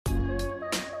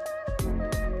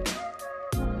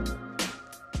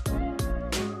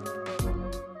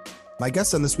My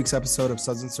guest on this week's episode of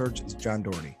Suds and Search is John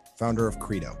Doherty, founder of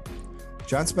Credo.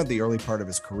 John spent the early part of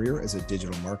his career as a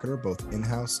digital marketer, both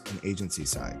in-house and agency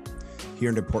side. He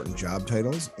earned important job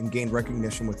titles and gained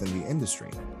recognition within the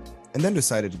industry, and then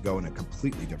decided to go in a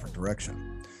completely different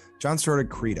direction. John started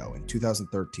Credo in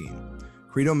 2013.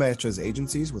 Credo matches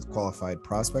agencies with qualified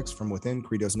prospects from within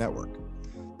Credo's network.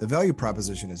 The value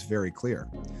proposition is very clear.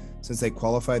 Since they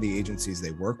qualify the agencies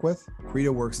they work with,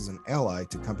 Credo works as an ally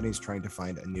to companies trying to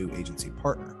find a new agency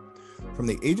partner. From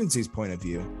the agency's point of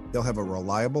view, they'll have a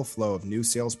reliable flow of new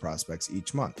sales prospects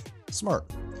each month.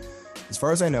 Smart. As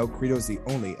far as I know, Credo is the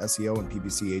only SEO and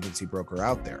PPC agency broker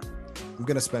out there. I'm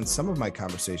going to spend some of my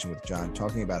conversation with John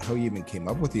talking about how he even came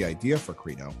up with the idea for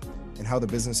Credo and how the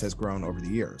business has grown over the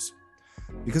years.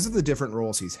 Because of the different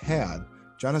roles he's had,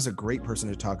 John is a great person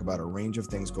to talk about a range of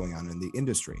things going on in the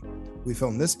industry. We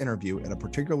filmed this interview at a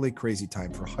particularly crazy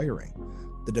time for hiring.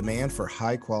 The demand for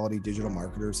high-quality digital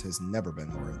marketers has never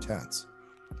been more intense.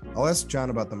 I'll ask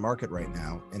John about the market right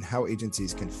now and how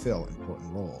agencies can fill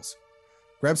important roles.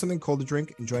 Grab something cold to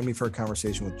drink and join me for a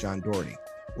conversation with John Doherty.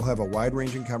 We'll have a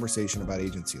wide-ranging conversation about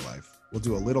agency life. We'll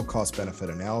do a little cost-benefit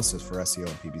analysis for SEO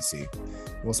and PPC.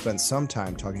 And we'll spend some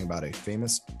time talking about a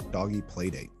famous doggy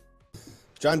playdate.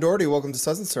 John Doherty, welcome to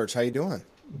Suds and Search. How you doing?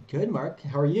 Good, Mark.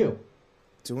 How are you?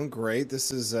 Doing great. This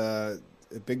is a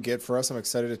big get for us. I'm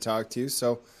excited to talk to you.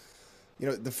 So,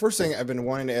 the first thing I've been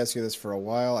wanting to ask you this for a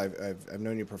while. I've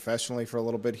known you professionally for a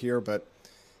little bit here, but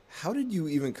how did you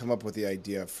even come up with the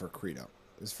idea for Credo?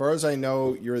 As far as I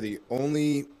know, you're the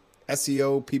only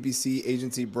SEO PPC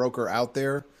agency broker out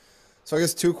there. So I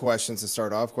guess two questions to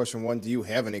start off. Question one, do you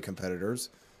have any competitors?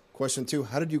 Question two,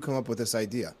 how did you come up with this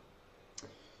idea?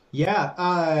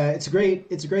 Yeah, it's a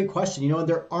great question.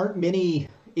 There aren't many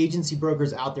agency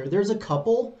brokers out there. There's a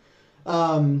couple,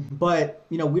 but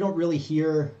we don't really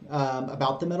hear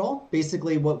about them at all.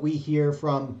 Basically, what we hear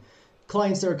from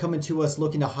clients that are coming to us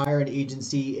looking to hire an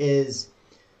agency is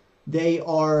they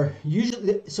are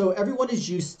usually, so everyone is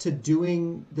used to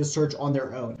doing the search on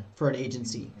their own for an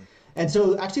agency. And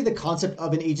so actually the concept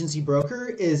of an agency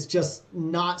broker is just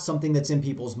not something that's in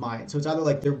people's minds. So it's either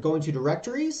like they're going to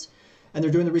directories and they're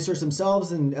doing the research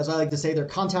themselves. And as I like to say, they're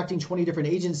contacting 20 different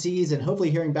agencies and hopefully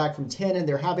hearing back from 10, and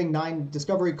they're having 9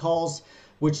 discovery calls,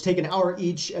 which take an hour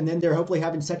each. And then they're hopefully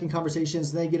having second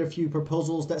conversations, and they get a few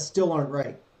proposals that still aren't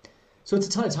right. So it's a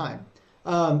ton of time.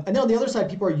 And then on the other side,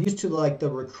 people are used to like the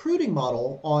recruiting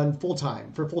model on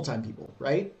full-time for full-time people,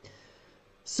 right?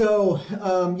 So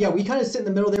we kind of sit in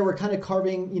the middle there. We're kind of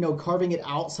carving it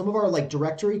out. Some of our like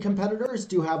directory competitors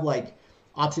do have like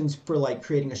options for like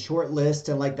creating a short list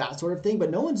and like that sort of thing, but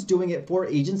no one's doing it for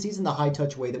agencies in the high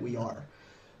touch way that we are.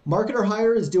 Marketer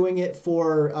Hire is doing it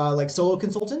for like solo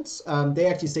consultants. They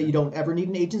actually say you don't ever need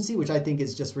an agency, which I think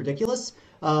is just ridiculous.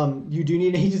 You do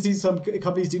need an agency. Some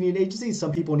companies do need an agency.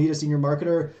 Some people need a senior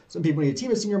marketer. Some people need a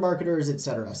team of senior marketers,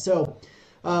 etc. So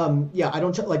I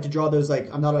don't like to draw those,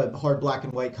 like I'm not a hard black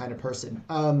and white kind of person.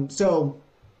 I'm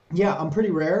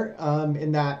pretty rare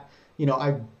in that,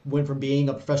 I went from being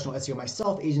a professional SEO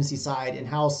myself, agency side,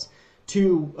 in-house,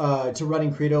 to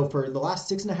running Credo for the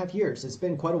last 6.5 years. It's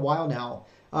been quite a while now,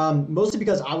 mostly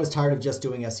because I was tired of just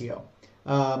doing SEO.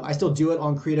 I still do it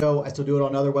on Credo. I still do it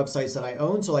on other websites that I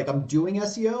own. So like I'm doing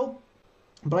SEO,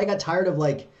 but I got tired of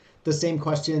like the same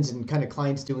questions and kind of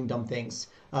clients doing dumb things,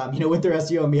 with their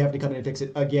SEO and me having to come in and fix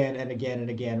it again and again and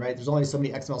again, right? There's only so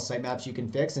many XML sitemaps you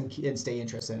can fix and stay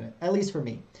interested in it, at least for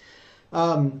me.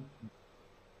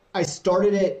 I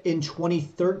started it in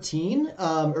 2013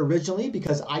 originally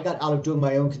because I got out of doing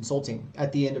my own consulting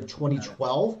at the end of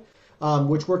 2012,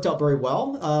 which worked out very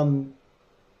well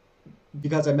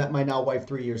because I met my now wife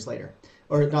 3 years later.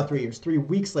 Or not 3 years, 3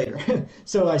 weeks later.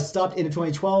 So I stopped in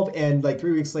 2012, and like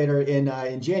 3 weeks later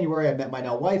in January, I met my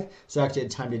now wife. So I actually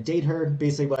had time to date her.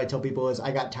 Basically what I tell people is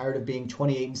I got tired of being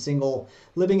 28 and single,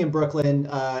 living in Brooklyn,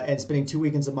 and spending 2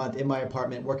 weekends a month in my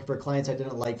apartment, working for clients I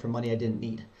didn't like for money I didn't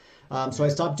need. So I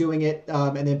stopped doing it,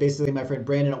 and then basically my friend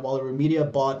Brandon at Waller Media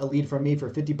bought a lead from me for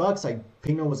 $50. I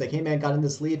pinged him, was like, hey man, got in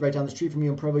this lead right down the street from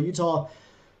you in Provo, Utah.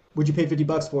 Would you pay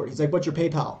 $50 for it? He's like, what's your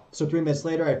PayPal? So 3 minutes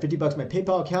later, I had $50 in my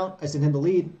PayPal account. I sent him the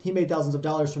lead. He made thousands of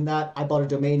dollars from that. I bought a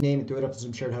domain name and threw it up to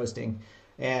some shared hosting.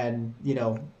 And,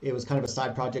 it was kind of a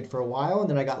side project for a while. And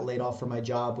then I got laid off from my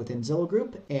job within Zillow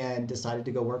Group and decided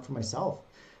to go work for myself.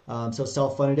 So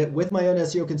self-funded it with my own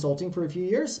SEO consulting for a few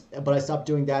years, but I stopped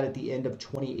doing that at the end of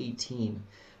 2018.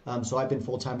 So I've been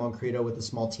full-time on Credo with a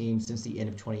small team since the end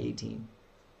of 2018.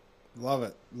 Love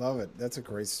it. Love it. That's a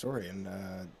great story. And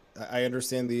I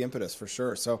understand the impetus for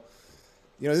sure. So,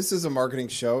 this is a marketing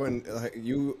show and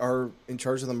you are in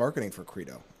charge of the marketing for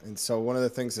Credo. And so one of the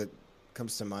things that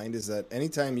comes to mind is that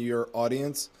anytime your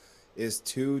audience is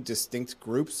two distinct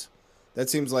groups, that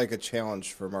seems like a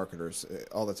challenge for marketers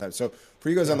all the time. So for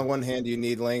you guys, on the one hand, you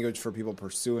need language for people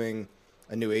pursuing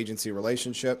a new agency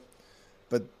relationship,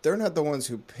 but they're not the ones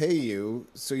who pay you.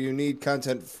 So you need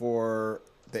content for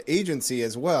the agency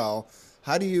as well.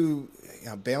 How do you,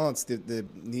 balance the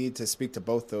need to speak to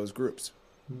both those groups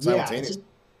simultaneously?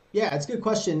 It's a good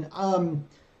question.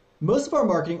 Most of our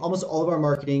marketing, almost all of our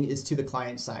marketing is to the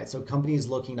client side. So companies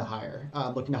looking to hire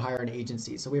an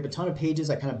agency. So we have a ton of pages.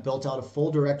 I kind of built out a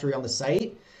full directory on the site.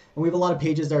 And we have a lot of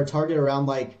pages that are targeted around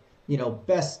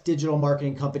best digital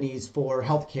marketing companies for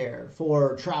healthcare,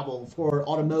 for travel, for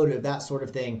automotive, that sort of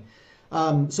thing.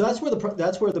 So that's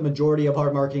where the majority of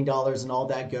our marketing dollars and all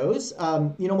that goes.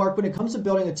 Mark, when it comes to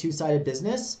building a two-sided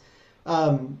business,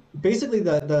 basically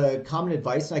the common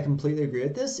advice, and I completely agree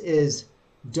with this, is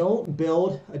don't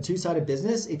build a two-sided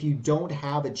business if you don't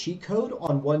have a cheat code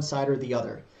on one side or the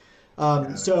other.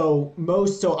 So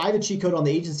I have a cheat code on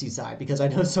the agency side because I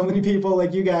know so many people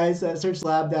like you guys at Search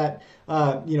Lab that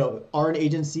are an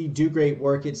agency, do great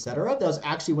work, etc. That was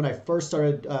actually when I first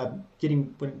started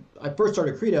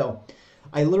Credo.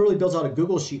 I literally built out a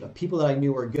Google sheet of people that I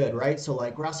knew were good, right? So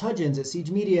like Ross Hudgens at Siege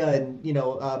Media and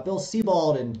Bill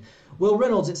Sebald and Will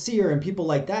Reynolds at Seer and people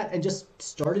like that, and just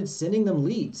started sending them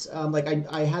leads.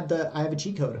 I have a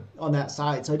cheat code on that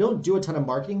side, so I don't do a ton of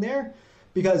marketing there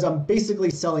because I'm basically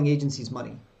selling agencies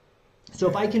money. So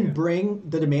if I can bring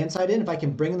the demand side in, if I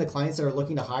can bring in the clients that are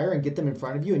looking to hire and get them in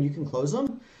front of you and you can close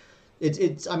them,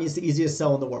 it's the easiest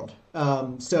sell in the world.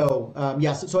 So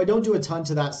I don't do a ton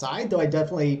to that side, though I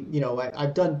definitely,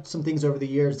 I've done some things over the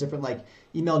years, different like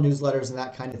email newsletters and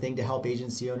that kind of thing to help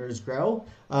agency owners grow.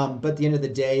 But at the end of the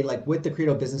day, like with the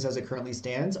Credo business as it currently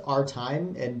stands, our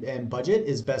time and budget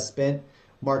is best spent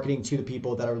marketing to the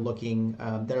people that are looking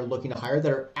to hire,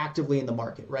 that are actively in the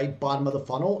market, right? Bottom of the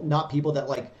funnel, not people that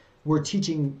like we're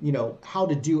teaching, how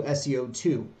to do SEO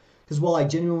too. Because while I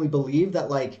genuinely believe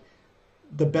that like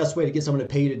the best way to get someone to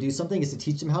pay you to do something is to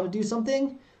teach them how to do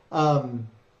something,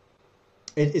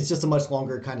 it's just a much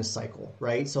longer kind of cycle,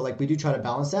 right? So like we do try to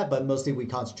balance that, but mostly we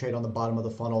concentrate on the bottom of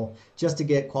the funnel just to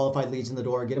get qualified leads in the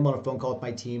door, get them on a phone call with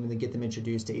my team, and then get them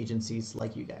introduced to agencies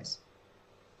like you guys.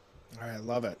 All right, I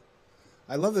love it.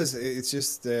 I love this. It's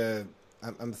just I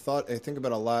think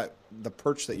about a lot the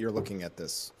perch that you're looking at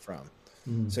this from.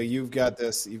 So you've got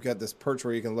this perch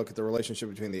where you can look at the relationship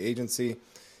between the agency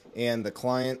and the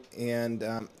client. And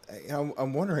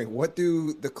I'm wondering, what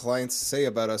do the clients say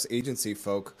about us agency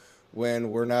folk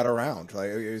when we're not around?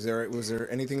 Like, was there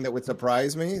anything that would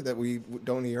surprise me that we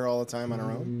don't hear all the time on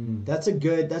our own? That's a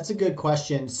good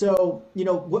question. So,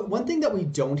 one thing that we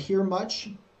don't hear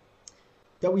much,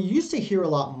 that we used to hear a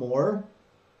lot more,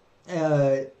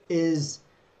 is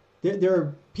there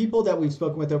are people that we've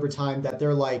spoken with over time that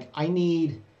they're like, I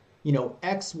need,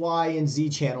 X, Y, and Z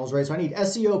channels, right? So I need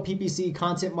SEO, PPC,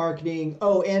 content marketing,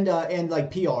 and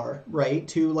like PR, right?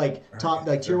 To like top,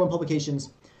 like tier 1 publications.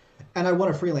 And I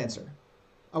want a freelancer.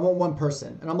 I want one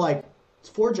person. And I'm like, it's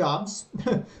 4 jobs.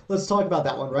 Let's talk about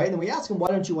that one, right? And then we ask them, why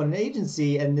don't you want an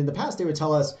agency? And in the past, they would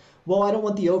tell us, well, I don't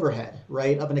want the overhead,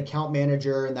 right, of an account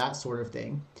manager and that sort of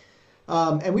thing.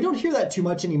 And we don't hear that too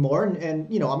much anymore. And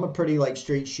I'm a pretty like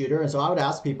straight shooter. And so I would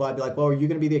ask people, I'd be like, well, are you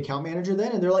going to be the account manager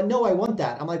then? And they're like, no, I want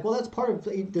that. I'm like, well, that's part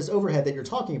of this overhead that you're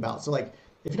talking about. So like,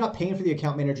 if you're not paying for the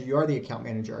account manager, you are the account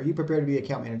manager. Are you prepared to be the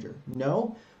account manager?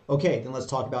 No? Okay, then let's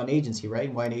talk about an agency, right?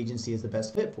 And why an agency is the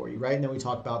best fit for you, right? And then we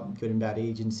talk about good and bad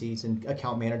agencies and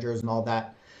account managers and all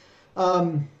that.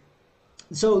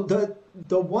 So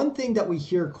the one thing that we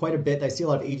hear quite a bit, that I see a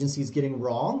lot of agencies getting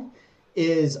wrong,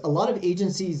 is a lot of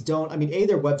agencies their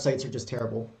websites are just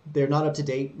terrible. They're not up to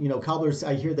date.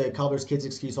 I hear the cobbler's kids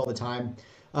excuse all the time.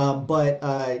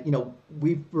 But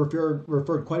we've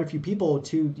referred quite a few people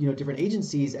to, different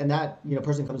agencies, and that,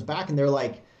 person comes back and they're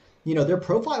like, their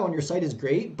profile on your site is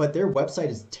great, but their website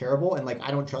is terrible. And like,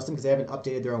 I don't trust them because they haven't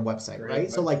updated their own website. Right.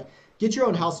 So like, get your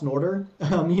own house in order.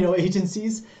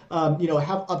 Agencies,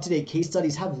 have up-to-date case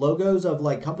studies, have logos of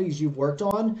like companies you've worked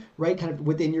on, right? Kind of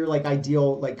within your like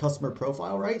ideal like customer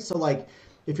profile, right? So like,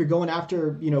 if you're going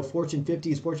after, Fortune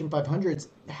 50s, Fortune 500s,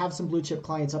 have some blue chip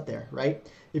clients up there, right?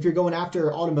 If you're going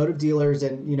after automotive dealers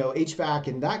and, HVAC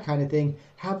and that kind of thing,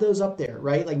 have those up there,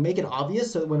 right? Like make it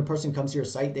obvious so that when a person comes to your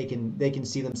site, they can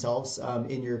see themselves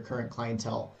in your current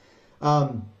clientele.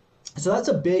 So that's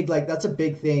a big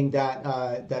thing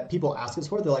that people ask us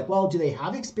for. They're like, well, do they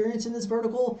have experience in this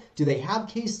vertical? Do they have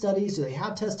case studies? Do they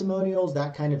have testimonials?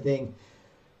 That kind of thing.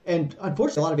 And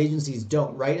unfortunately, a lot of agencies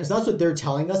don't, right? And so that's what they're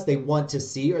telling us they want to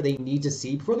see or they need to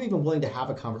see before they're even willing to have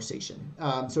a conversation.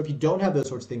 So if you don't have those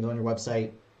sorts of things on your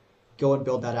website, go and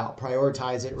build that out,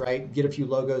 prioritize it, right? Get a few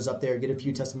logos up there, get a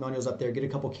few testimonials up there, get a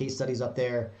couple case studies up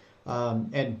there,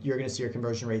 and you're going to see your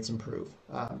conversion rates improve.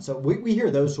 So we hear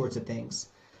those sorts of things.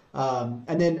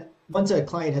 And then once a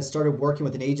client has started working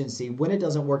with an agency, when it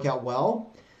doesn't work out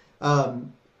well,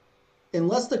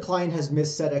 unless the client has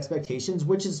misset expectations,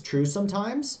 which is true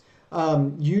sometimes,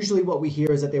 usually what we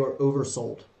hear is that they were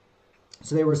oversold.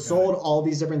 So they were sold all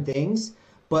these different things,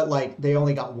 but like they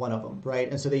only got one of them, right?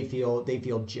 And so they feel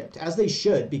gypped, as they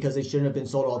should, because they shouldn't have been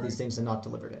sold all these things and not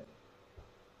delivered it.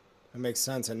 That makes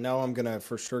sense. And now I'm gonna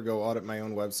for sure go audit my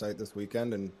own website this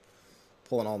weekend and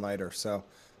pull an all-nighter. So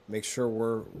make sure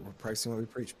we're pricing what we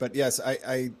preach. But yes,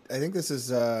 I think this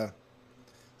is I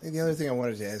think the other thing I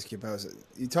wanted to ask you about is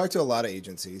you talk to a lot of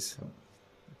agencies,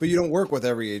 but you don't work with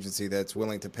every agency that's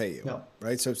willing to pay you,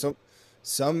 right? So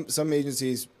some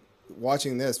agencies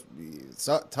watching this, it's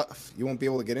not tough. You won't be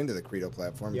able to get into the Credo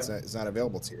platform. It's not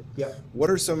available to you. What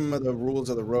are some of the rules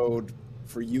of the road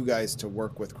for you guys to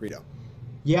work with Credo?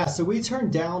 Yeah, so we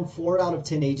turned down 4 out of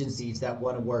 10 agencies that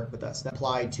want to work with us, that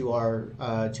apply to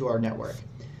our network.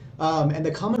 And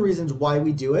the common reasons why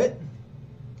we do it,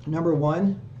 number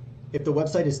one, if the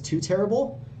website is too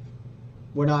terrible,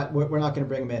 we're not going to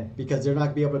bring them in because they're not going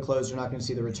to be able to close. They're not going to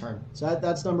see the return. So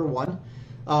that's number one.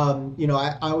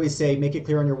 I always say make it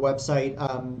clear on your website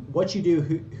what you do,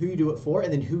 who you do it for,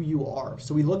 and then who you are.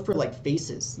 So we look for like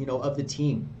faces, of the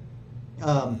team.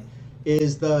 Do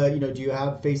you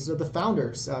have faces of the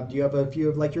founders? Do you have a few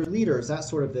of like your leaders, that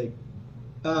sort of thing?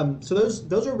 So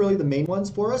those are really the main ones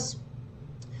for us.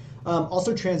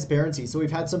 Also transparency. So we've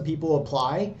had some people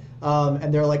apply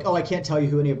and they're like, oh, I can't tell you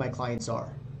who any of my clients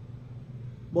are.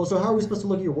 Well, so how are we supposed to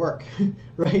look at your work,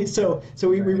 right? So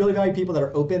we really value people that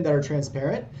are open, that are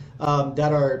transparent,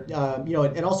 that are,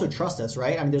 and also trust us,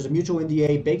 right? I mean, there's a mutual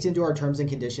NDA baked into our terms and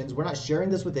conditions. We're not sharing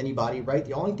this with anybody, right?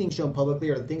 The only things shown publicly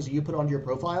are the things that you put onto your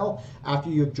profile after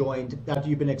you've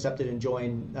been accepted and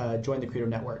joined the Credo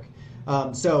network.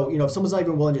 If someone's not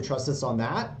even willing to trust us on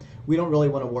that, we don't really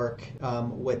want to work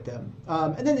with them.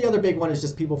 And then the other big one is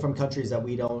just people from countries that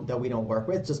we don't work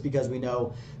with, just because we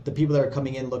know the people that are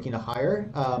coming in looking to hire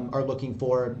are looking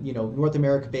for North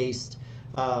America based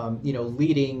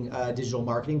leading digital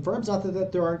marketing firms. Not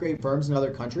that there aren't great firms in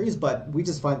other countries, but we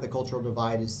just find the cultural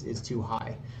divide is too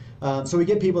high. So we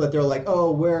get people that they're like,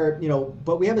 oh,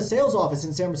 but we have a sales office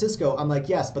in San Francisco. I'm like,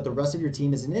 yes, but the rest of your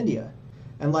team is in India.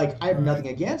 And like, I have nothing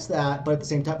against that, but at the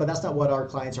same time, but that's not what our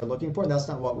clients are looking for, and that's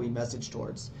not what we message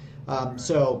towards. I've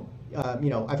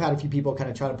had a few people kind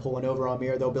of try to pull one over on me,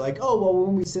 or they'll be like, oh, well,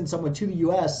 when we send someone to the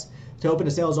U.S. to open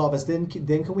a sales office, then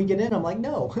can we get in? I'm like,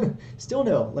 no, still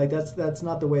no. Like that's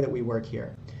not the way that we work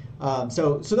here.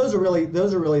 So those are really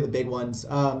the big ones.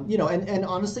 And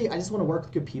honestly, I just want to work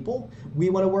with good people. We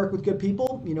want to work with good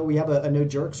people. We have a no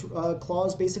jerks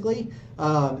clause basically.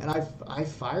 And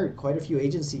I've fired quite a few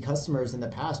agency customers in the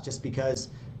past just because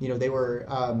they were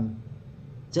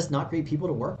just not great people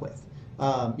to work with.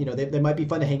 They might be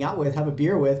fun to hang out with, have a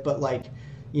beer with, but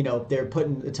they're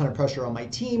putting a ton of pressure on my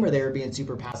team, or they're being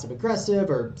super passive aggressive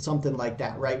or something like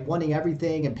that, right? Wanting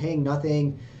everything and paying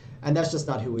nothing. And that's just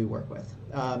not who we work with.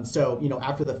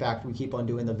 After the fact, we keep on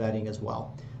doing the vetting as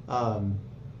well.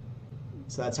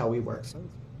 So that's how we work.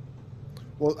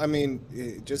 Well, I mean,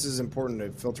 just as important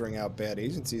to filtering out bad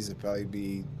agencies would probably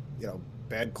be,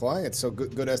 bad clients. So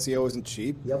good SEO isn't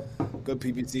cheap. Yep. Good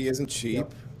PPC isn't cheap.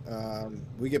 Yep.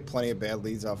 We get plenty of bad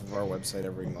leads off of our website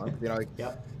every month.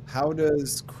 Yep. How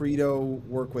does Credo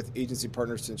work with agency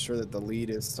partners to ensure that the lead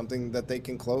is something that they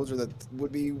can close or that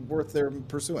would be worth their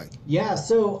pursuing? Yeah,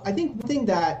 so I think one thing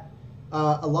that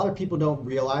a lot of people don't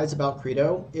realize about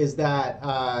Credo is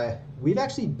that we've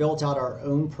actually built out our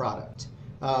own product,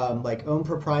 own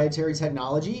proprietary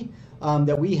technology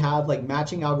that we have, like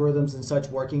matching algorithms and such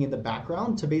working in the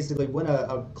background to basically when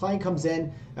a client comes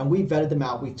in and we've vetted them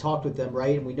out, we've talked with them,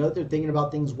 right? And we know that they're thinking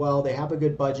about things well, they have a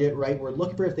good budget, right? We're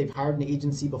looking for if they've hired an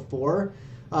agency before.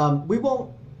 We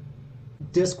won't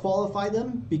disqualify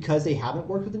them because they haven't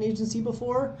worked with an agency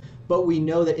before, but we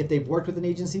know that if they've worked with an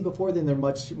agency before, then they're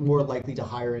much more likely to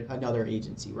hire another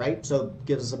agency, right? So it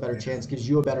gives us a better chance, gives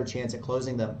you a better chance at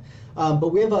closing them. But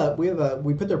we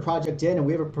put their project in, and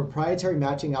we have a proprietary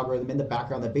matching algorithm in the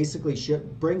background that basically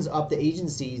brings up the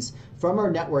agencies from our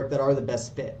network that are the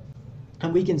best fit.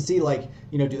 And we can see, does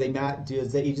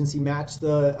the agency match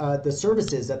the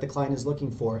services that the client is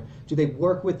looking for? Do they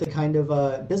work with the kind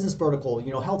of business vertical,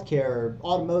 healthcare,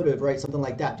 automotive, right, something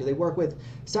like that? Do they work with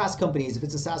SaaS companies, if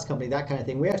it's a SaaS company, that kind of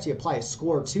thing? We actually apply a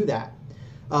score to that.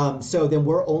 So then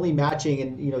we're only matching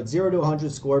in 0 to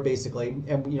 100 score basically,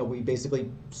 and we basically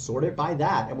sort it by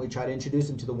that, and we try to introduce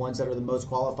them to the ones that are the most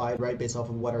qualified, right, based off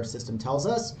of what our system tells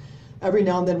us. every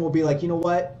now and then we'll be like, you know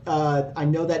what, I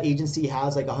know that agency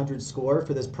has like 100 score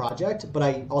for this project, but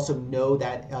I also know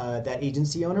that that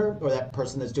agency owner or that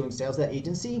person that's doing sales at that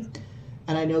agency,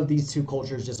 and I know these two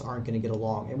cultures just aren't going to get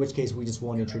along, in which case we just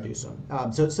won't introduce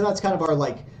them. So that's kind of our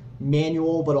like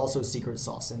manual but also secret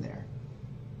sauce in there.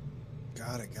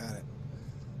 Got it.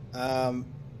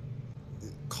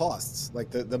 Costs, like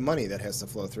the money that has to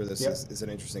flow through this, Yep. is an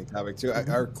interesting topic too.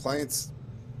 Are clients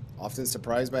often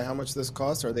surprised by how much this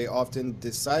costs? Are they often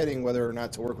deciding whether or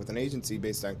not to work with an agency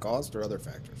based on cost or other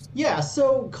factors? Yeah,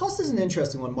 so cost is an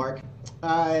interesting one, Mark.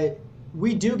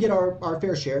 We do get our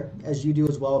fair share, as you do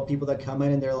as well, of people that come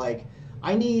in and they're like,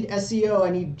 I need SEO, I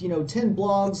need 10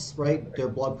 blogs, right? They're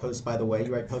blog posts, by the way.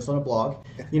 You write posts on a blog.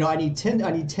 I need 10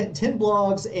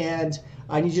 blogs, and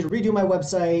I need you to redo my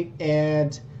website.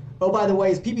 And oh, by the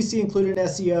way, is PPC included in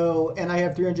SEO? And I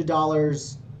have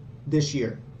 $300 this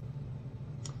year.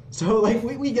 So like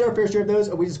we get our fair share of those,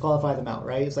 and we just qualify them out,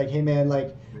 right? It's like, hey man,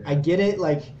 like I get it,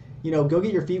 like go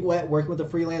get your feet wet working with a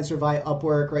freelancer via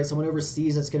Upwork, right? Someone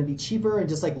overseas that's going to be cheaper, and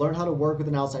just like learn how to work with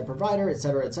an outside provider, et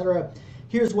cetera, et cetera.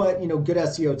 Here's what good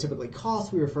SEO typically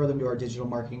costs. We refer them to our digital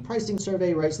marketing pricing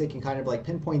survey, right? So they can kind of like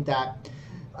pinpoint that.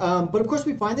 But of course,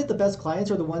 we find that the best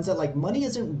clients are the ones that like money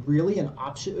isn't really an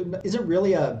option, it's not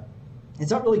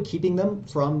really keeping them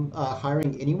from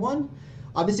hiring anyone.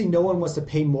 Obviously, no one wants to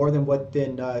pay more than what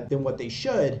they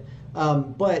should.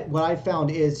 But what I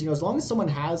found is, as long as someone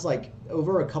has like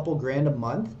over a couple grand a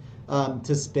month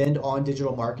to spend on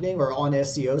digital marketing or on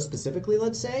SEO specifically,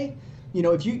 let's say,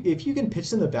 if you can pitch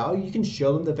them the value, you can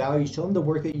show them the value, show them the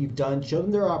work that you've done, show them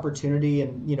their opportunity,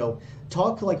 and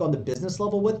talk like on the business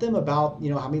level with them about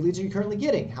how many leads are you currently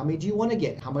getting, how many do you want to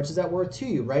get, how much is that worth to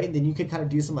you, right? And then you can kind of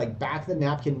do some like back of the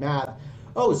napkin math.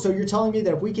 Oh, so you're telling me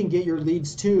that if we can get your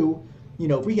leads to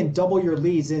if we can double your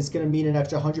leads, then it's going to mean an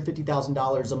extra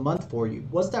 $150,000 a month for you.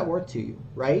 What's that worth to you,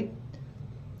 right?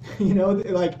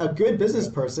 Like a good business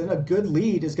person, a good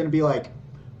lead is going to be like,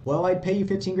 well, I'd pay you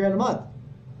 15 grand a month.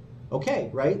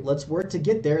 Okay, right? Let's work to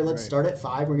get there. Let's start at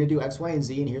 5. We're going to do X, Y, and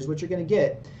Z, and here's what you're going to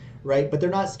get, right? But they're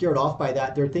not scared off by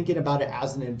that. They're thinking about it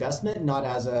as an investment, not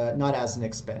as an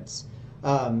expense.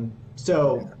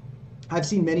 I've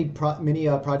seen many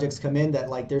projects come in that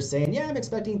like they're saying, yeah, I'm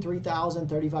expecting $3,000,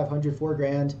 $3,500,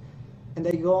 $4,000, and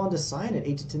they go on to sign at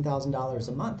 $8,000 to $10,000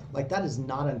 a month. Like that is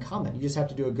not uncommon. You just have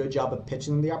to do a good job of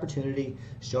pitching them the opportunity,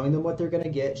 showing them what they're going to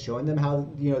get, showing them how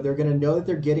they're going to know that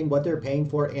they're getting what they're paying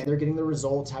for, and they're getting the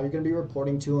results, how you're going to be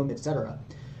reporting to them, etc.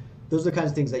 Those are the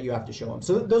kinds of things that you have to show them.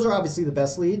 So those are obviously the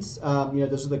best leads.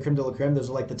 Those are the creme de la creme. Those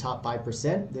are like the top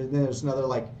 5%. Then there's another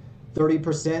like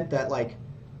 30% that like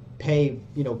pay,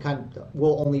 kind of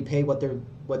will only pay what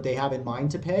they have in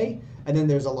mind to pay, and then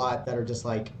there's a lot that are just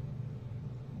like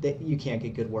you can't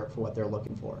get good work for what they're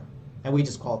looking for, and we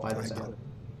just qualify those out.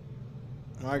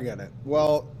 I get it.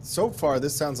 Well, so far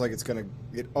this sounds like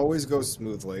it always goes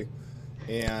smoothly,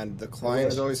 and the client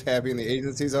is always happy, and the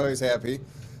agency is always happy.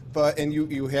 And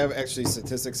you have actually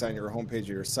statistics on your homepage of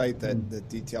your site that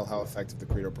detail how effective the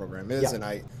Credo program is, and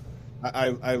I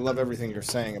love everything you're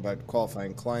saying about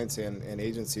qualifying clients and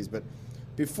agencies, but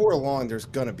before long, there's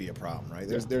gonna be a problem, right?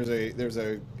 There's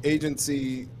a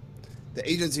agency, the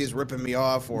agency is ripping me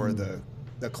off, or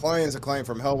the client is a client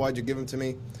from hell. Why'd you give him to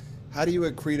me? How do you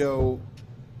at Credo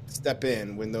step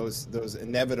in when those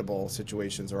inevitable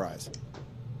situations arise?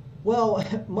 Well,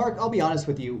 Mark, I'll be honest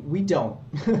with you, we don't.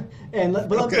 But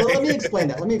let me explain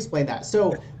that. Let me explain that.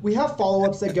 So we have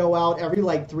follow-ups that go out every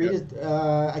like 3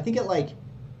 to I think at like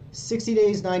 60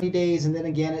 days, 90 days, and then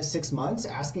again at 6 months,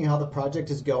 asking how the project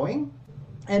is going.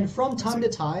 And from time to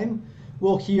time,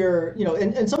 we'll hear,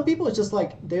 and some people it's just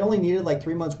like they only needed like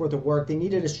 3 months worth of work. They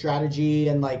needed a strategy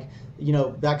and like,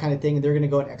 that kind of thing, and they're going to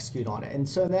go and execute on it. And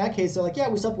so in that case, they're like, yeah,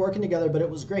 we stopped working together, but it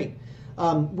was great.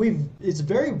 It's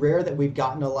very rare that we've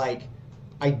gotten to like,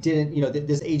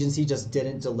 this agency just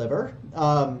didn't deliver.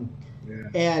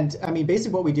 And I mean,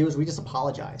 basically what we do is we just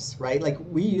apologize, right? Like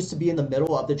we used to be in the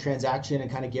middle of the transaction and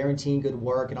kind of guaranteeing good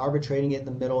work and arbitrating it in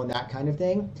the middle and that kind of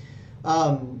thing.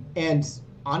 And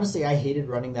honestly, I hated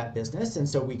running that business. And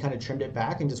so we kind of trimmed it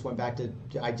back and just went back to,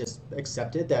 I just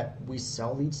accepted that we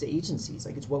sell leads to agencies.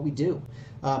 Like it's what we do.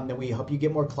 And we help you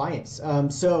get more clients.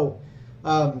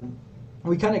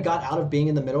 We kind of got out of being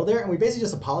in the middle there, and we basically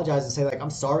just apologized and say like,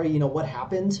 I'm sorry, what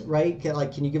happened, right?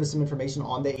 Can you give us some information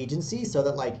on the agency so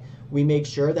that like we make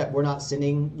sure that we're not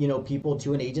sending, people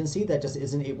to an agency that just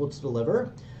isn't able to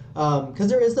deliver. Because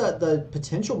there is the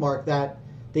potential, Mark, that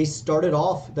they started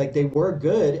off like they were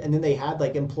good, and then they had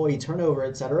like employee turnover,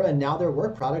 et cetera, and now their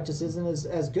work product just isn't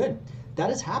as good. that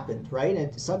has happened, right? And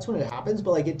it sucks when it happens,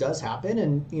 but like it does happen,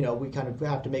 and we kind of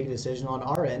have to make a decision on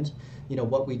our end.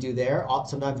 What we do there.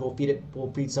 Sometimes we'll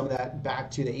feed some of that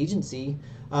back to the agency.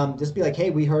 Just be like, hey,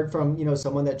 we heard from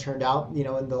someone that turned out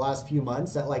in the last few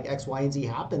months that like X, Y, and Z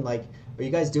happened. Like, are you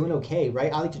guys doing okay,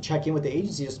 right? I like to check in with the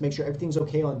agency just to make sure everything's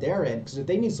okay on their end, because if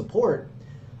they need support,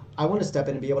 I want to step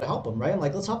in and be able to help them, right? I'm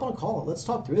like, let's hop on a call. Let's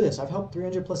talk through this. I've helped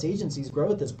 300 plus agencies grow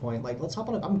at this point. Like, let's hop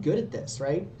on. I'm good at this,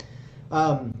 right?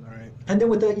 All right. And then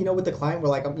with the client, we're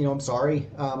like, I'm sorry.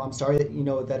 I'm sorry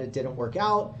that that it didn't work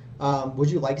out.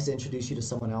 Would you like us to introduce you to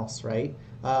someone else, right?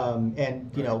 And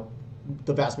Right.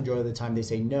 the vast majority of the time they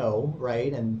say no,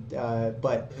 right? And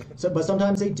but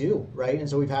sometimes they do, right? And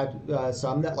so we've had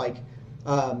some that like,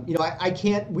 I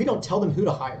can't. We don't tell them who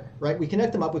to hire, right? We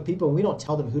connect them up with people, and we don't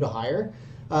tell them who to hire.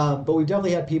 But we've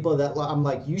definitely had people that I'm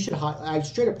like, you should hire. I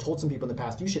straight up told some people in the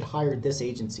past, you should hire this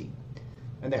agency,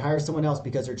 and they hire someone else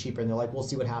because they're cheaper, and they're like, we'll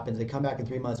see what happens. They come back in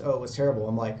 3 months, oh, it was terrible.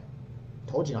 I'm like,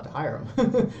 told you not to hire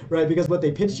them, right? Because what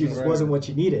they pitched you just Right. wasn't what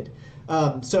you needed.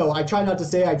 So I try not to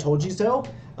say I told you so,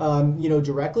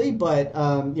 directly, but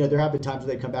there have been times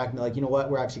where they come back and they're like, you know what,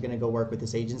 we're actually going to go work with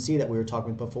this agency that we were talking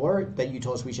with before that you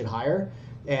told us we should hire,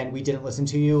 and we didn't listen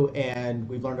to you, and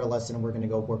we've learned our lesson, and we're going to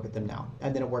go work with them now.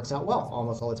 And then it works out well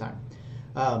almost all the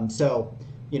time. So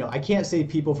I can't say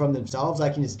people from themselves. I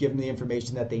can just give them the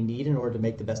information that they need in order to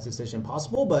make the best decision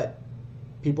possible, but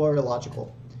people are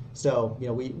illogical. So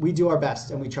we do our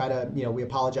best, and we try to we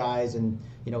apologize, and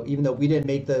even though we didn't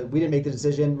make the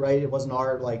decision, right? It wasn't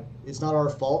it's not our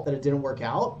fault that it didn't work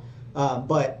out,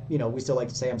 but we still like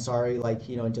to say I'm sorry,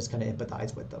 and just kind of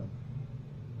empathize with them.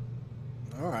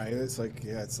 All right. It's like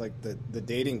the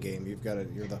dating game.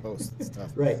 You're the host. It's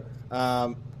tough. Right.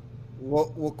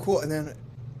 Well, cool. And then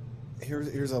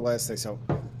here's the last thing. So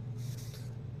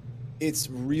it's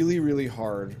really, really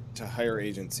hard to hire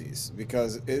agencies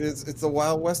because it's the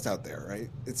Wild West out there, right?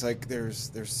 It's like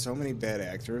there's so many bad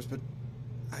actors, but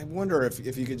I wonder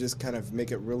if you could just kind of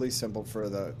make it really simple for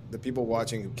the people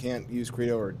watching who can't use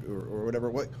Credo or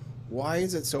whatever. Why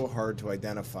is it so hard to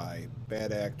identify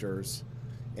bad actors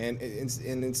and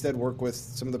instead work with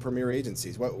some of the premier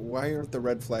agencies? Why aren't the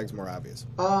red flags more obvious?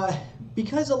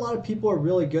 Because a lot of people are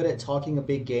really good at talking a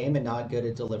big game and not good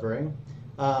at delivering.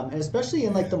 And especially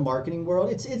in like Yeah. the marketing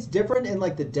world, it's different in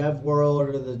like the dev world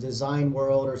or the design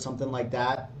world or something like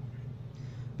that,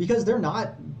 because they're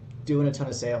not doing a ton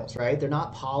of sales, right? They're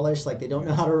not polished, like they don't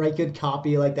know how to write good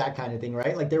copy, like that kind of thing,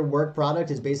 right? Like their work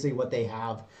product is basically what they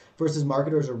have. Versus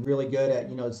marketers are really good at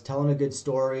it's telling a good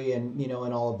story and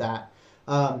and all of that.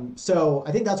 So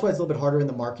I think that's why it's a little bit harder in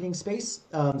the marketing space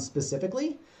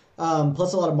specifically.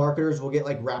 Plus, a lot of marketers will get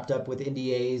like wrapped up with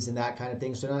NDAs and that kind of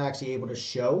thing, so they're not actually able to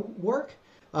show work.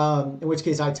 In which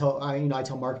case, I tell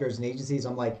marketers and agencies,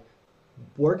 I'm like,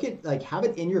 work it, like have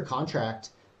it in your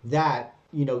contract that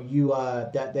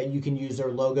that you can use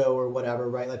their logo or whatever,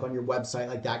 right? Like on your website,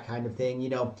 like that kind of thing.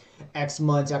 X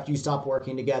months after you stop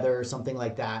working together or something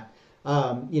like that.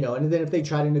 And then if they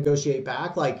try to negotiate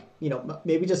back, like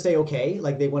maybe just say okay,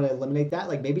 like they want to eliminate that,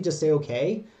 like maybe just say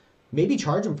okay, maybe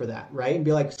charge them for that, right? And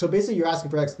be like, so basically you're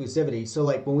asking for exclusivity. So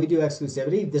like when we do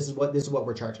exclusivity, this is what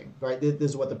we're charging, right? This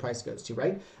is what the price goes to,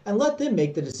 right? And let them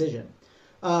make the decision.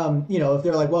 If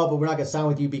they're like, well, but we're not going to sign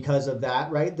with you because of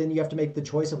that, right? Then you have to make the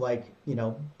choice of like,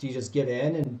 do you just give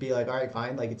in and be like, all right,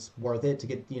 fine, like it's worth it to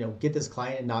get this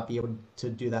client and not be able to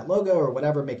do that logo or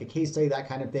whatever, make a case study, that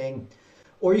kind of thing.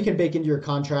 Or you can bake into your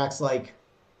contracts like,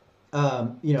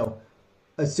 um, you know,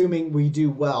 assuming we do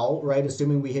well, right?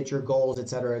 Assuming we hit your goals, et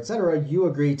cetera, you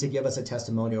agree to give us a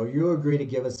testimonial, or you agree to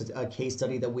give us a case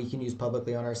study that we can use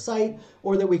publicly on our site,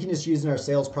 or that we can just use in our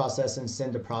sales process and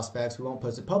send to prospects. We won't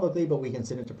post it publicly, but we can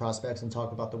send it to prospects and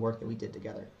talk about the work that we did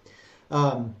together.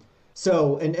 And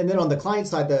then on the client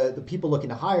side, the people looking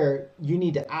to hire, you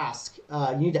need to ask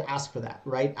for that,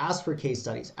 right? Ask for case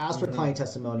studies, ask for client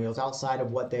testimonials outside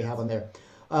of what they have on there.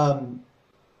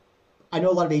 I know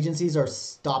a lot of agencies are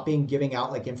stopping giving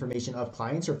out like information of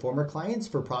clients or former clients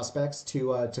for prospects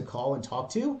to call and talk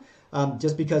to,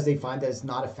 just because they find that it's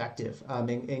not effective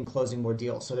in closing more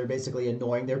deals. So they're basically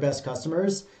annoying their best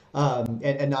customers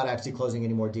and not actually closing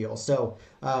any more deals. So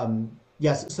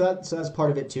yes, so that's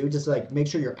part of it too. Just like make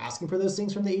sure you're asking for those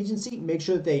things from the agency. Make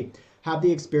sure that they have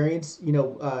the experience,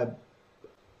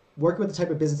 working with the type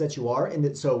of business that you are in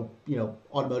that. So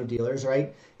automotive dealers,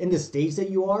 right, in the stage that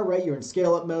you are, right, you're in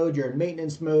scale up mode, you're in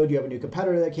maintenance mode, you have a new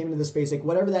competitor that came into the space, like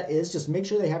whatever that is, just make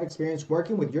sure they have experience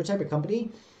working with your type of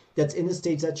company that's in the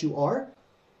stage that you are,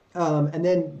 and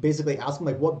then basically ask them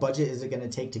like, what budget is it going to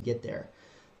take to get there.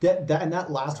 That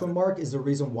last one, Mark, is the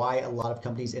reason why a lot of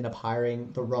companies end up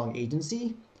hiring the wrong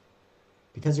agency,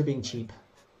 because they're being cheap.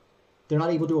 they're not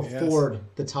able to Yes. afford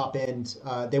the top end.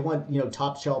 They want,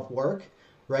 top shelf work,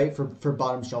 right? For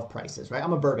bottom shelf prices, right?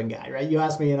 I'm a bourbon guy, right? You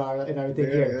asked me in our thing Yeah,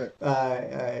 here,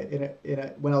 yeah.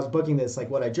 when I was booking this, like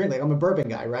what I drink, like I'm a bourbon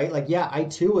guy, right? Like, yeah, I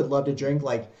too would love to drink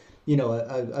like,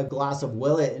 a glass of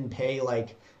Willet and pay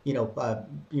like,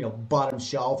 bottom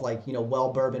shelf, like,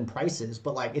 well bourbon prices,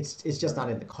 but like it's just not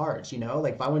in the cards,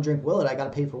 like if I want to drink Willet, I got to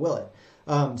pay for Willet.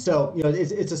 So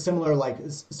it's a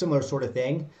similar sort of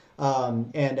thing.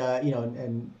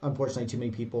 And unfortunately, too many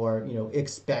people are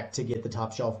expect to get the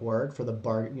top shelf work for the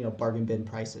bargain bin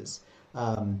prices.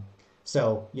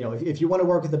 So if you want to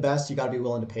work with the best, you got to be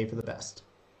willing to pay for the best.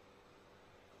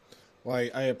 Well,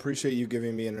 I appreciate you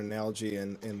giving me an analogy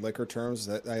in liquor terms.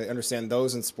 That I understand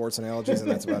those in sports analogies, and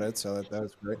that's about it. So that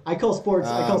was great. I call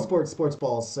Um, sports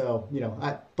balls. So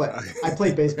I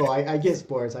played baseball. I get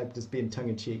sports. I'm just being tongue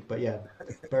in cheek. But yeah,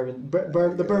 the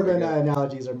I bourbon get it.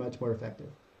 analogies are much more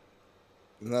effective.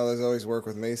 No, those always work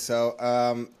with me. So,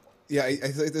 yeah, I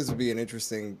think this would be an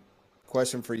interesting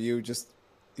question for you. Just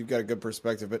you've got a good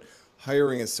perspective, but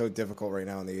hiring is so difficult right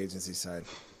now on the agency side,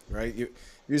 right?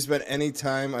 You spend any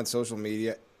time on social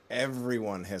media,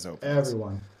 everyone has openings.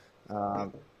 Everyone.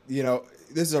 Um, you know,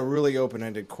 this is a really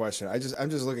open-ended question. I'm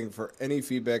just looking for any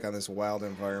feedback on this wild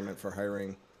environment for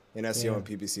hiring in SEO Yeah. and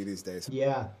PPC these days.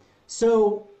 Yeah.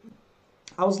 So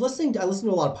I listened to a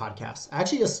lot of podcasts. I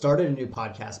actually just started a new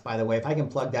podcast, by the way, if I can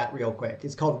plug that real quick.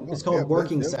 It's Oh, called yeah, please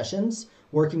Working do. Sessions,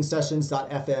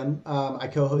 workingsessions.fm. I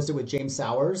co-host it with James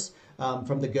Sowers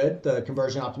from the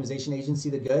conversion optimization agency,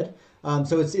 The Good.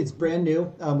 So it's brand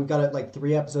new. We've got like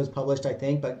 3 episodes published, I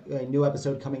think, but a new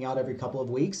episode coming out every couple of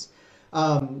weeks.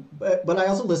 But I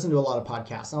also listen to a lot of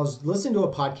podcasts. I was listening to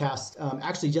a podcast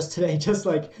actually just today, just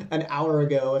like an hour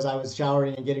ago, as I was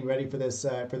showering and getting ready for this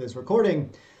recording.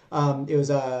 It was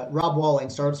Rob Walling,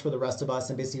 Startups for the Rest of Us,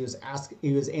 and basically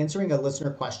he was answering a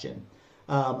listener question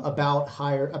about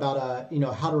how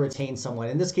to retain someone.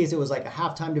 In this case, it was like a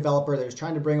half-time developer that was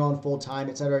trying to bring on full-time,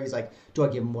 et cetera. He's like, do I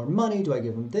give him more money? Do I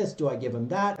give him this? Do I give him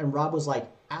that? And Rob was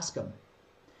like, ask him,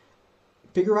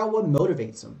 figure out what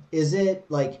motivates him. Is it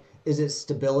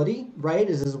stability, right?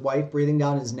 Is his wife breathing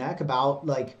down his neck about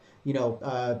like,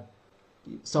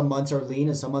 some months are lean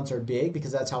and some months are big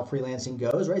because that's how freelancing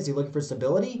goes, right? Is he looking for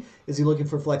stability? Is he looking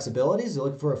for flexibility? Is he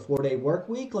looking for a 4-day work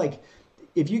week? Like,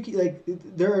 if you like,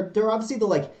 they're obviously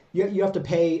you have to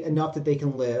pay enough that they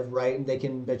can live, right? And they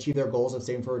can achieve their goals of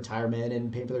saving for retirement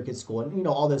and paying for their kids' school and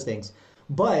all those things.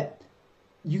 But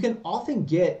you can often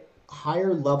get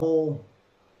higher level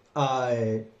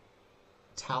uh,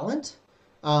 talent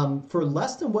for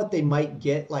less than what they might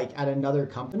get like at another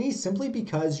company simply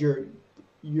because your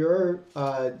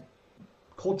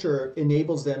culture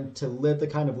enables them to live the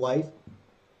kind of life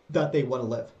that they want to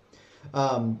live.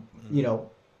 Um, you Mhm. know,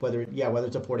 whether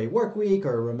it's a 4-day work week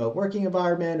or a remote working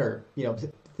environment or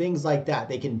things like that.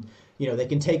 They can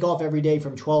take off every day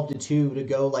from 12 to 2 to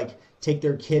go like take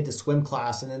their kid to swim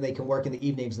class and then they can work in the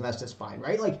evenings and that's just fine,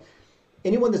 right? Like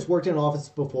anyone that's worked in an office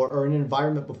before or in an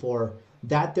environment before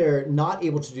that they're not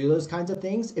able to do those kinds of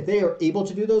things, if they are able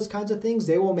to do those kinds of things,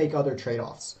 they will make other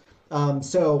trade-offs.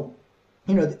 So,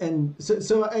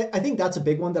 I think that's a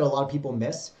big one that a lot of people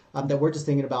miss. That we're just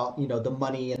thinking about, the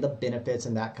money and the benefits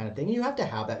and that kind of thing. And you have to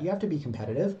have that. You have to be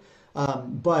competitive.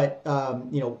 But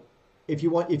if you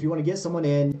want to get someone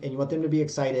in and you want them to be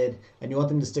excited and you want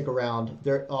them to stick around,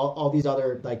 there all these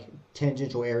other like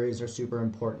tangential areas are super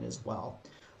important as well.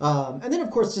 And then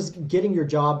of course just getting your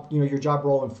job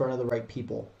role in front of the right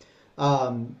people.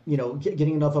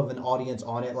 Getting enough of an audience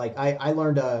on it. Like I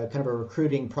learned a kind of a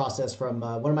recruiting process from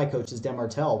one of my coaches, Dan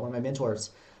Martell, one of my mentors.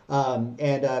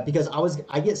 And because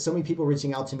I get so many people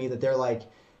reaching out to me that they're like,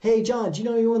 "Hey, John, do you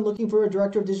know anyone looking for a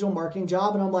director of digital marketing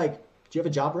job?" And I'm like, "Do you have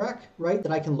a job rec, right,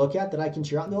 that I can look at, that I can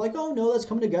share out?" And they're like, "Oh no, that's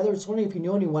coming together. Just wondering if you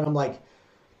know anyone." I'm like,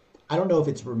 I don't know if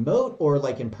it's remote or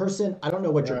like in person. I don't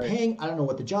know what you're Right. paying. I don't know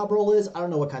what the job role is. I don't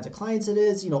know what kinds of clients it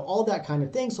is, all that kind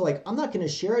of thing. So like I'm not going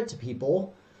to share it to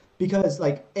people because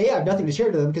like I have nothing to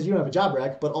share to them because you don't have a job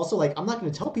rec, but also like I'm not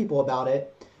going to tell people about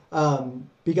it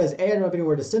because I don't have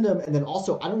anywhere to send them, and then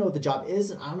also I don't know what the job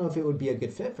is, and I don't know if it would be a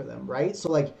good fit for them, right? So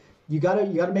like you gotta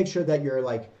make sure that you're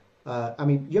like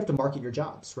you have to market your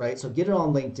jobs, right? So get it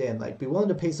on LinkedIn. Like, be willing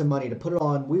to pay some money to put it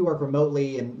on. We work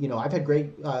remotely, and I've had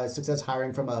great success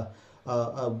hiring from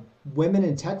a women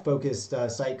in tech focused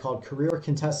site called Career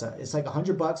Contessa. It's like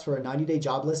 $100 for a 90-day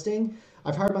job listing.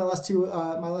 I've hired my last two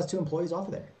employees off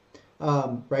of there.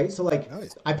 Right? So like,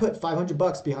 Nice. I put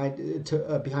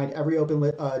 $500 behind every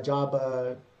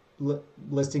job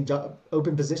listing, job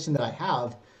open position that I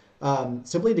have,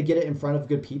 simply to get it in front of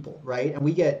good people, right? And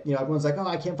we get, everyone's like, oh,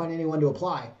 I can't find anyone to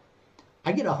apply.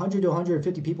 I get 100 to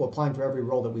 150 people applying for every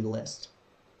role that we list.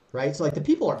 Right? So like the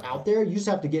people are out there, you just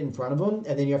have to get in front of them,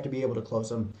 and then you have to be able to close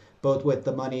them, both with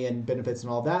the money and benefits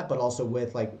and all that, but also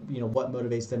with like, what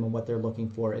motivates them and what they're looking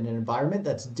for in an environment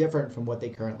that's different from what they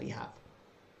currently have.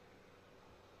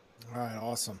 All right,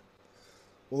 awesome.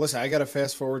 Well, listen, I got to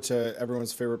fast forward to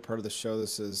everyone's favorite part of the show.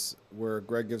 This is where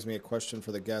Greg gives me a question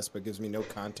for the guest, but gives me no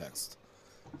context.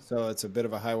 So it's a bit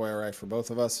of a high wire act for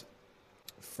both of us.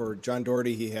 For John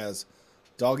Doherty, he has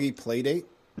doggy playdate.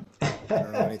 I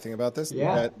don't know anything about this.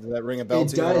 Yeah. Does that ring a bell It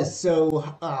to you? does.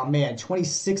 So, oh man,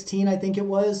 2016, I think it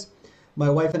was. My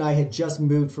wife and I had just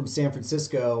moved from San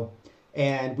Francisco,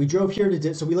 and we drove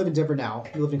here so we live in Denver now.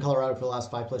 We lived in Colorado for the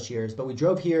last 5+ years, but we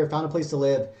drove here, found a place to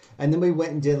live, and then we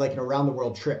went and did like an around the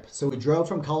world trip. So we drove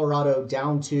from Colorado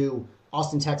down to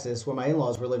Austin, Texas, where my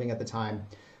in-laws were living at the time.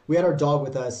 We had our dog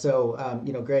with us. So,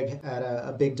 Greg had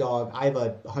a big dog. I have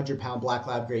a 100-pound black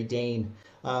lab Great Dane.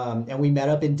 And we met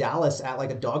up in Dallas at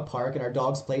like a dog park, and our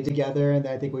dogs played together. And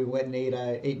I think we went and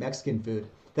ate Mexican food.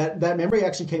 That memory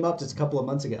actually came up just a couple of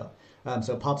months ago.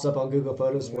 So it pops up on Google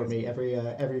Photos for me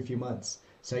every few months.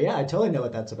 So yeah, I totally know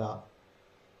what that's about.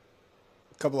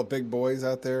 A couple of big boys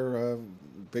out there,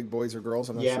 big boys or girls.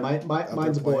 I'm not Yeah, sure.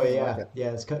 mine's a boy. Yeah, Okay.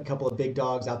 yeah, it's a couple of big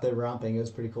dogs out there romping. It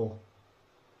was pretty cool.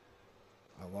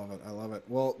 I love it. I love it.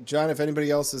 Well, John, if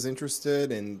anybody else is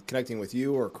interested in connecting with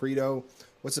you or Credo,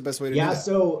 what's the best way to do Yeah, that?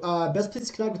 so best place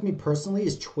to connect with me personally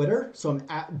is Twitter. So I'm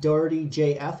at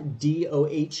DohertyJF,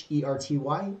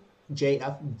 DOHERTY,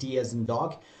 JF, D as in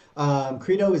dog.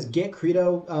 Credo is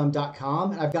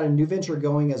getcredo.com. And I've got a new venture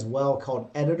going as well called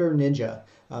Editor Ninja.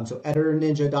 So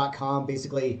editorninja.com,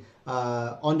 basically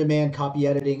on-demand copy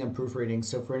editing and proofreading.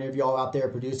 So for any of y'all out there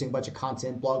producing a bunch of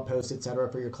content, blog posts, etc.,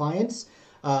 for your clients,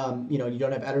 you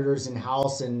don't have editors in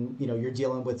house, and you're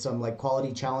dealing with some like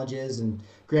quality challenges and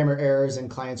grammar errors, and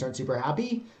clients aren't super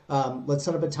happy. Let's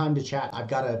set up a time to chat. I've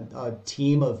got a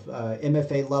team of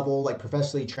MFA level, like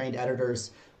professionally trained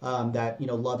editors that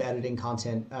love editing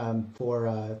content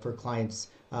for clients,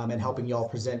 and helping y'all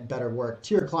present better work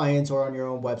to your clients or on your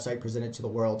own website, present it to the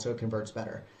world so it converts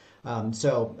better.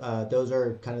 So those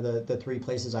are kind of the three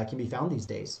places I can be found these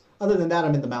days. Other than that,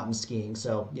 I'm in the mountains skiing,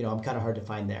 so I'm kind of hard to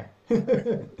find there.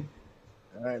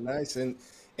 All right, nice. And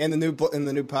the new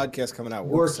podcast coming out,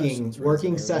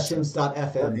 Working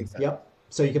Sessions.fm. Yep.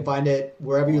 So you can find it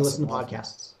wherever you listen to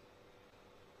podcasts.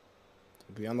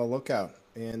 Be on the lookout.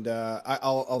 And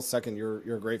I'll second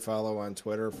you're a great follow on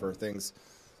Twitter for things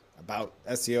about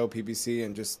SEO, PPC,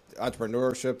 and just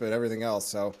entrepreneurship and everything else.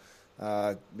 So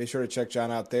be sure to check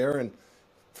John out there. And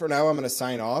for now, I'm going to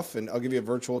sign off, and I'll give you a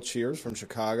virtual cheers from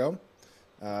Chicago.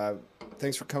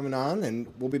 Thanks for coming on, and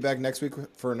we'll be back next week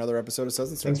for another episode of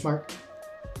Suds and Search. Thanks, Mark.